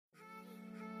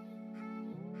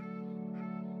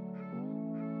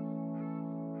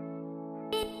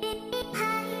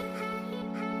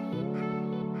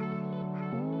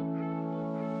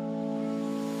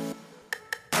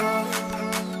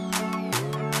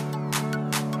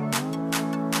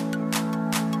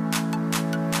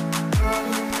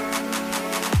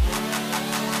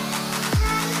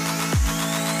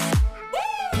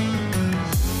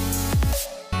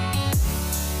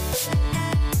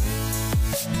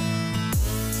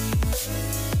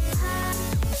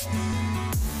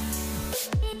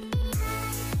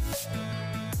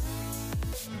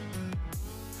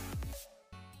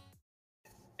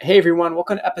Hey everyone,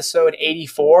 welcome to episode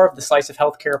 84 of the Slice of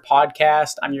Healthcare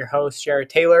podcast. I'm your host, Jared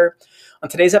Taylor. On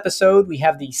today's episode, we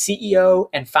have the CEO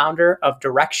and founder of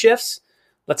DirectShifts.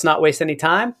 Let's not waste any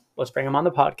time. Let's bring him on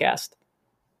the podcast.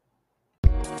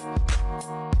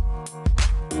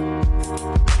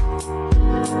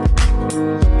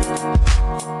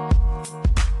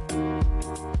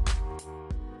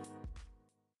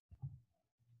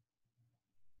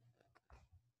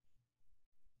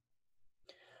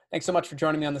 Thanks so much for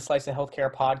joining me on the Slice of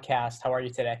Healthcare podcast. How are you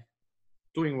today?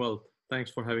 Doing well. Thanks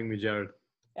for having me, Jared.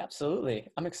 Absolutely.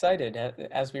 I'm excited.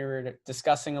 As we were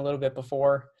discussing a little bit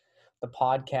before the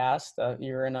podcast,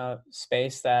 you're in a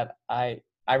space that I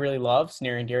really love. It's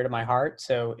near and dear to my heart.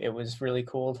 So it was really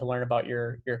cool to learn about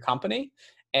your company.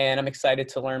 And I'm excited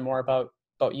to learn more about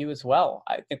you as well.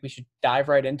 I think we should dive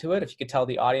right into it. If you could tell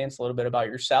the audience a little bit about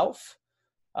yourself,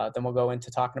 then we'll go into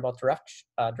talking about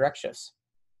DirectShifts.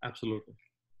 Absolutely.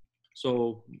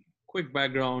 So, quick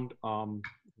background.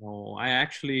 I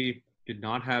actually did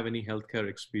not have any healthcare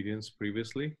experience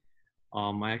previously.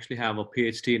 I actually have a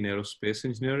PhD in aerospace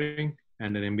engineering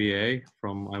and an MBA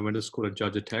I went to school at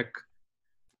Georgia Tech.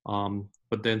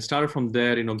 But then started from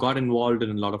there, got involved in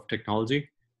a lot of technology.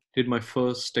 Did my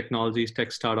first tech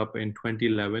startup in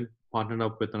 2011, partnered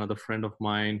up with another friend of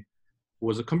mine who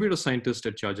was a computer scientist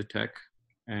at Georgia Tech.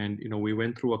 And, we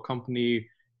went through a company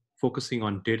focusing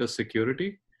on data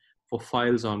security for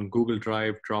files on Google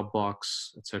Drive,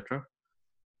 Dropbox, etc.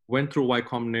 Went through Y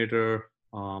Combinator,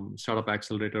 Startup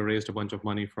Accelerator, raised a bunch of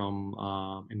money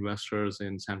from investors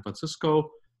in San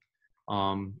Francisco,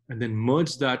 and then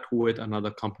merged that with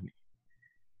another company.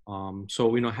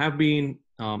 Have been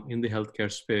in the healthcare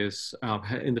space,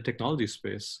 in the technology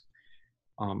space.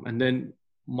 And then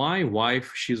my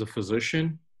wife, she's a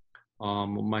physician.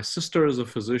 My sister is a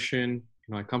physician.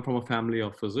 I come from a family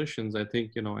of physicians, I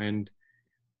think, and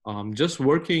just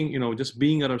working, just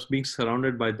being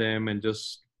surrounded by them and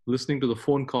just listening to the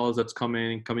phone calls that's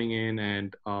coming in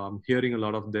and hearing a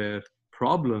lot of their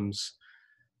problems.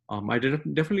 I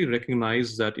definitely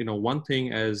recognize that, one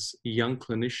thing as young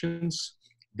clinicians,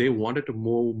 they wanted to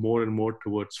move more and more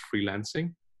towards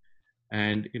freelancing.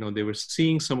 And, they were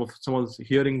seeing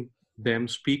hearing them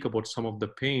speak about some of the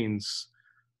pains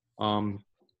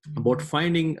about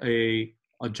finding a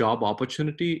job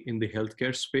opportunity in the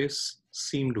healthcare space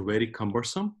seemed very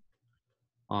cumbersome.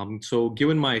 So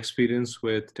given my experience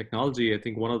with technology, I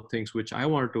think one of the things which I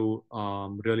wanted to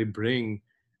really bring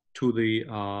to the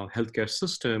healthcare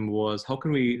system was how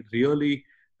can we really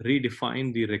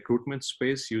redefine the recruitment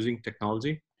space using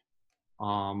technology,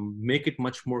 make it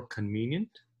much more convenient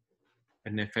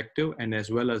and effective, and as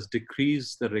well as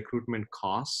decrease the recruitment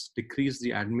costs, decrease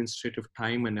the administrative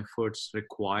time and efforts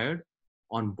required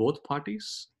on both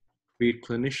parties, be it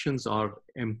clinicians or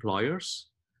employers.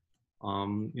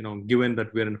 Given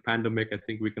that we're in a pandemic, I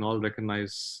think we can all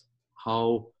recognize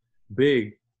how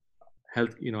big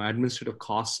health, administrative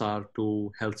costs are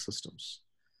to health systems.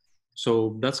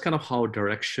 So that's kind of how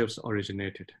DirectShifts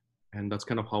originated, and that's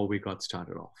kind of how we got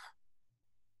started off.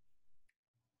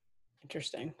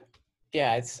 Interesting.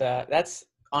 Yeah, it's that's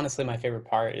honestly my favorite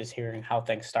part is hearing how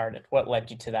things started, what led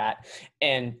you to that.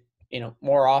 And,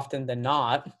 more often than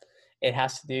not, it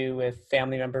has to do with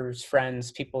family members,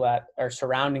 friends, people that are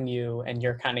surrounding you, and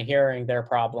you're kind of hearing their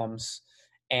problems.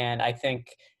 And I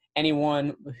think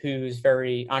anyone who's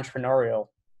very entrepreneurial,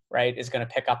 right, is going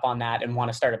to pick up on that and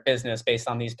want to start a business based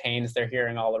on these pains they're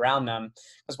hearing all around them.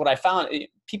 Because what I found,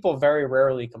 people very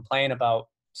rarely complain about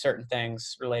certain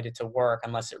things related to work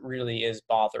unless it really is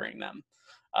bothering them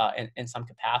in some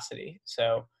capacity.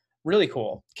 So really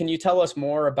cool. Can you tell us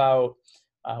more about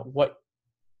which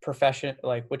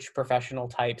professional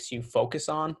types you focus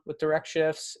on with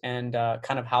DirectShifts and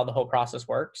kind of how the whole process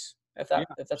works, if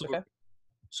that's okay?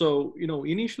 So,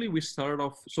 initially we started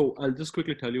off, so I'll just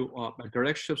quickly tell you, at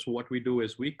DirectShifts, what we do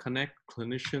is we connect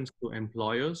clinicians to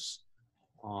employers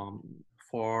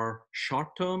for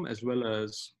short-term as well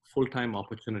as full-time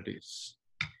opportunities.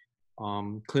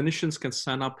 Clinicians can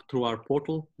sign up through our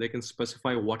portal. They can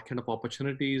specify what kind of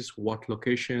opportunities, what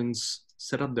locations,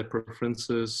 set up their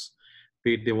preferences,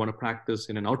 be it they want to practice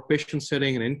in an outpatient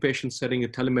setting, an inpatient setting, a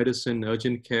telemedicine,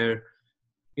 urgent care,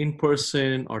 in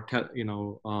person or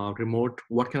remote,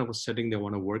 what kind of a setting they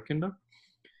want to work in.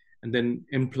 And then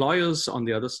employers on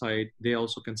the other side, they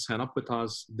also can sign up with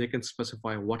us. They can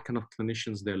specify what kind of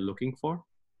clinicians they're looking for.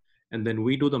 And then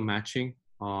we do the matching.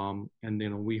 And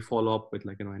we follow up with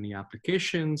any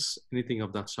applications, anything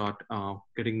of that sort,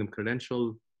 getting them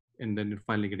credentialed, and then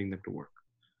finally getting them to work.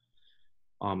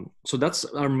 So that's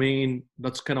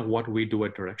kind of what we do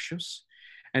at DirectShifts.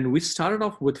 And we started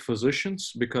off with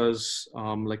physicians because,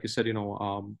 like you said,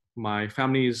 my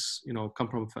families, come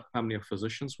from a family of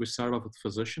physicians. We started off with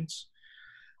physicians.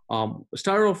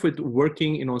 Started off with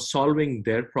working, solving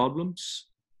their problems,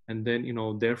 and then,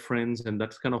 their friends, and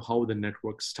that's kind of how the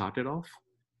network started off.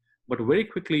 But very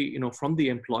quickly, from the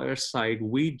employer side,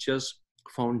 we just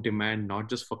found demand not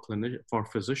just for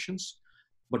physicians,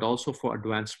 but also for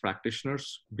advanced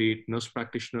practitioners, be it nurse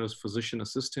practitioners, physician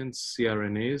assistants,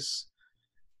 CRNAs,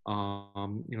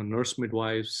 nurse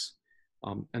midwives,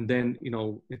 and then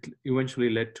it eventually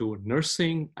led to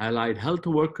nursing, allied health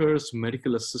workers,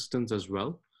 medical assistants as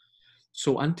well.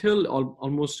 So until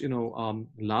almost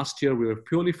last year, we were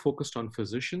purely focused on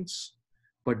physicians,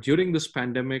 but during this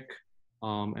pandemic,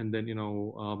 and then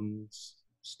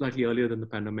slightly earlier than the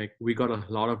pandemic, we got a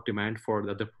lot of demand for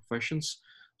the other professions.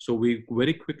 So we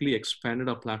very quickly expanded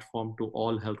our platform to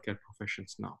all healthcare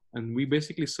professions now, and we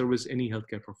basically service any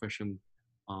healthcare profession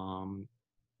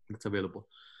that's available.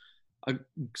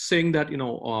 Saying that,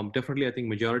 definitely, I think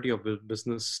majority of the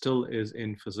business still is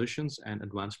in physicians and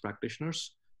advanced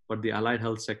practitioners, but the allied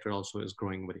health sector also is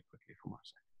growing very quickly from our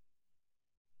side.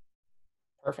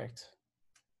 Perfect.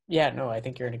 Yeah, no, I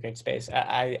think you're in a great space.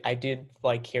 I did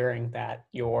like hearing that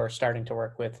you're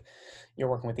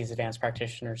working with these advanced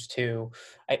practitioners too.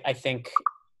 I think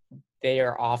they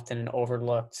are often an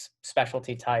overlooked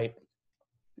specialty type,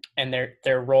 and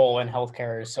their role in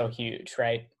healthcare is so huge,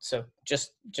 right? So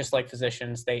just like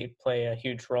physicians, they play a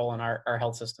huge role in our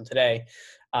health system today.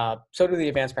 So do the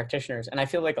advanced practitioners. And I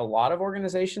feel like a lot of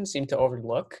organizations seem to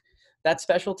overlook that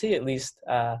specialty. At least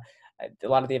a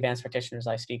lot of the advanced practitioners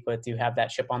I speak with do have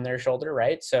that chip on their shoulder,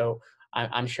 right? So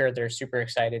I'm sure they're super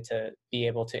excited to be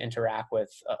able to interact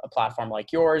with a platform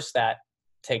like yours that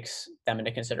takes them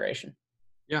into consideration.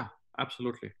 Yeah,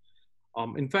 absolutely.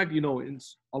 In fact,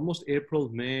 it's almost April,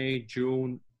 May,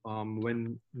 June,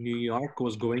 when New York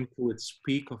was going through its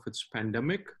peak of its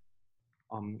pandemic.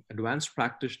 Advanced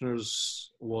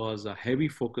practitioners was a heavy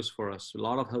focus for us. A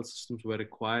lot of health systems were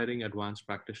requiring advanced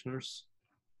practitioners.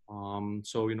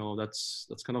 So,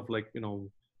 that's kind of like,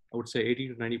 I would say 80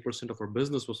 to 90% of our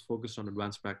business was focused on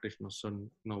advanced practitioners. So,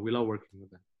 we love working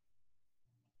with them.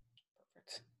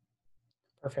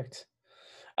 Perfect.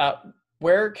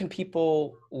 Where can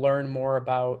people learn more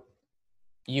about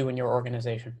you and your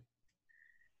organization?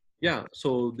 Yeah,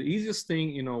 so the easiest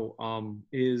thing,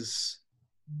 is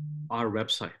our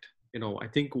website. I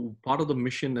think part of the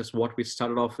mission is what we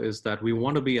started off is that we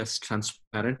want to be as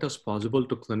transparent as possible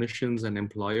to clinicians and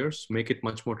employers, make it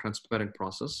much more transparent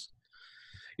process.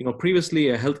 Previously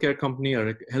a healthcare company or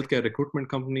a healthcare recruitment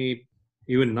company,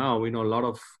 even now, a lot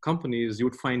of companies, you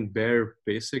would find bare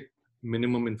basic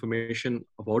minimum information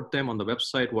about them on the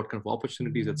website, what kind of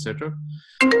opportunities, etc.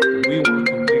 We want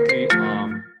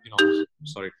to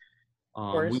completely,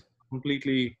 we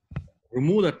completely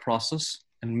remove that process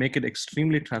and make it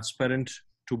extremely transparent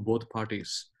to both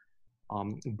parties,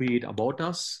 be it about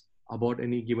us, about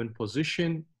any given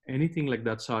position, anything like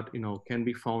that sort, can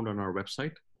be found on our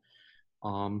website.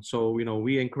 So,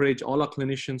 we encourage all our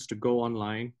clinicians to go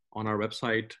online on our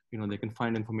website. They can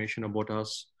find information about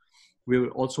us. We're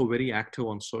also very active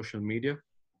on social media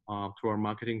through our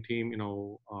marketing team.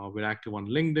 We're active on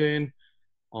LinkedIn,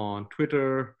 on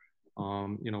Twitter.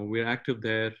 We're active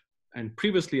there. And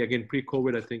previously, again,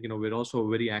 pre-COVID, I think, we're also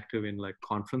very active in like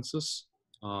conferences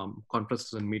and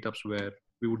meetups where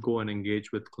we would go and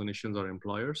engage with clinicians or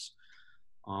employers.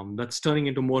 That's turning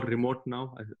into more remote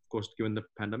now, of course, given the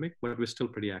pandemic, but we're still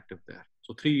pretty active there.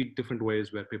 So 3 different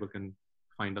ways where people can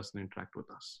find us and interact with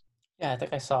us. Yeah, I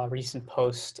think I saw a recent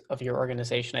post of your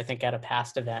organization, I think at a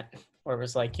past event, where it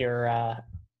was like your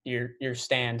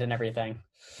stand and everything.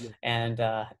 Yeah. And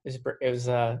it was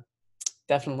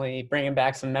definitely bringing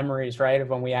back some memories, right, of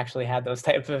when we actually had those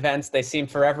type of events. They seem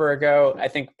forever ago. I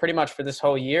think pretty much for this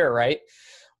whole year, right?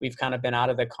 We've kind of been out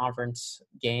of the conference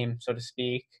game, so to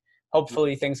speak.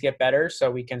 Hopefully things get better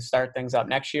so we can start things up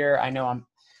next year. I know I'm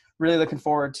really looking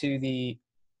forward to the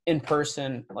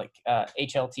in-person, like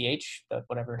HLTH, the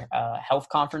whatever health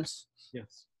conference.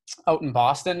 Yes. Out in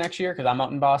Boston next year, because I'm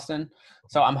out in Boston.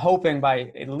 So I'm hoping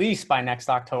at least by next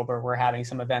October we're having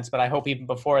some events, but I hope even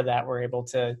before that we're able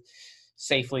to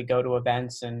safely go to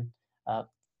events and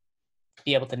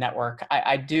be able to network.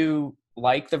 I do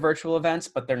like the virtual events,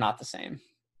 but they're not the same.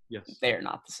 Yes. They are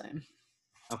not the same.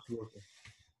 Absolutely.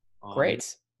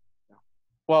 Great.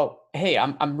 Well, hey,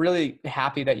 I'm really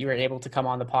happy that you were able to come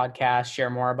on the podcast, share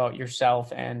more about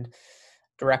yourself and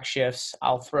Direct Shifts.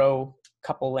 I'll throw a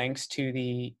couple links to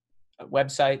the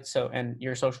website and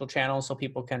your social channels so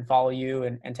people can follow you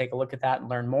and take a look at that and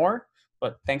learn more.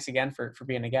 But thanks again for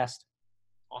being a guest.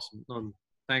 Awesome.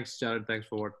 thanks, Jared. Thanks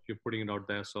for what you're putting it out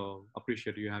there. So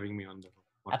appreciate you having me on the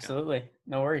podcast. Absolutely.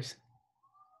 No worries.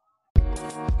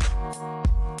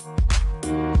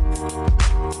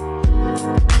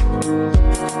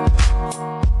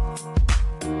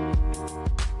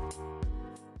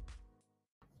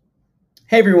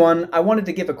 Hey everyone, I wanted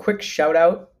to give a quick shout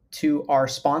out to our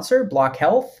sponsor, Block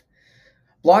Health.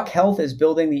 Block Health is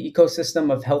building the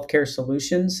ecosystem of healthcare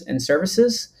solutions and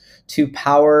services to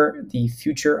power the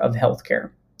future of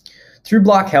healthcare. Through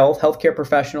Block Health, healthcare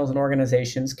professionals and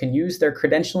organizations can use their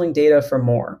credentialing data for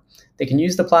more. They can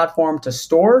use the platform to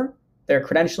store their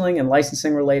credentialing and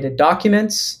licensing related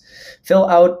documents, fill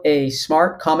out a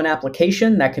smart common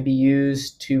application that can be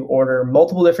used to order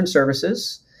multiple different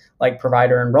services like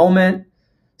provider enrollment,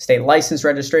 state license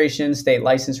registration, state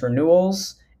license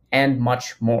renewals, and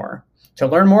much more. To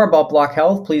learn more about Block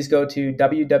Health, please go to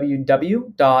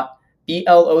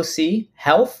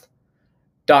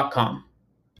www.blochealth.com.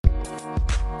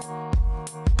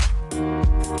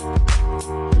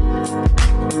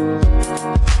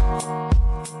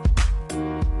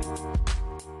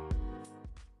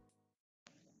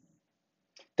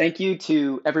 Thank you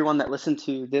to everyone that listened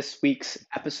to this week's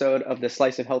episode of the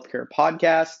Slice of Healthcare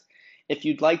podcast. If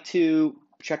you'd like to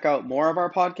check out more of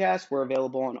our podcasts, we're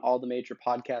available on all the major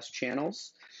podcast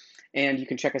channels. And you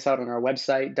can check us out on our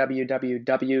website,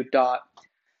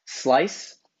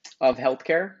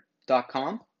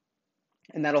 www.sliceofhealthcare.com.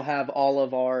 And that'll have all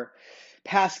of our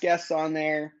past guests on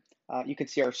there. You can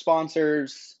see our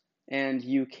sponsors, and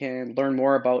you can learn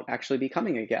more about actually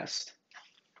becoming a guest.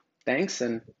 Thanks,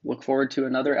 and look forward to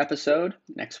another episode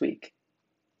next week.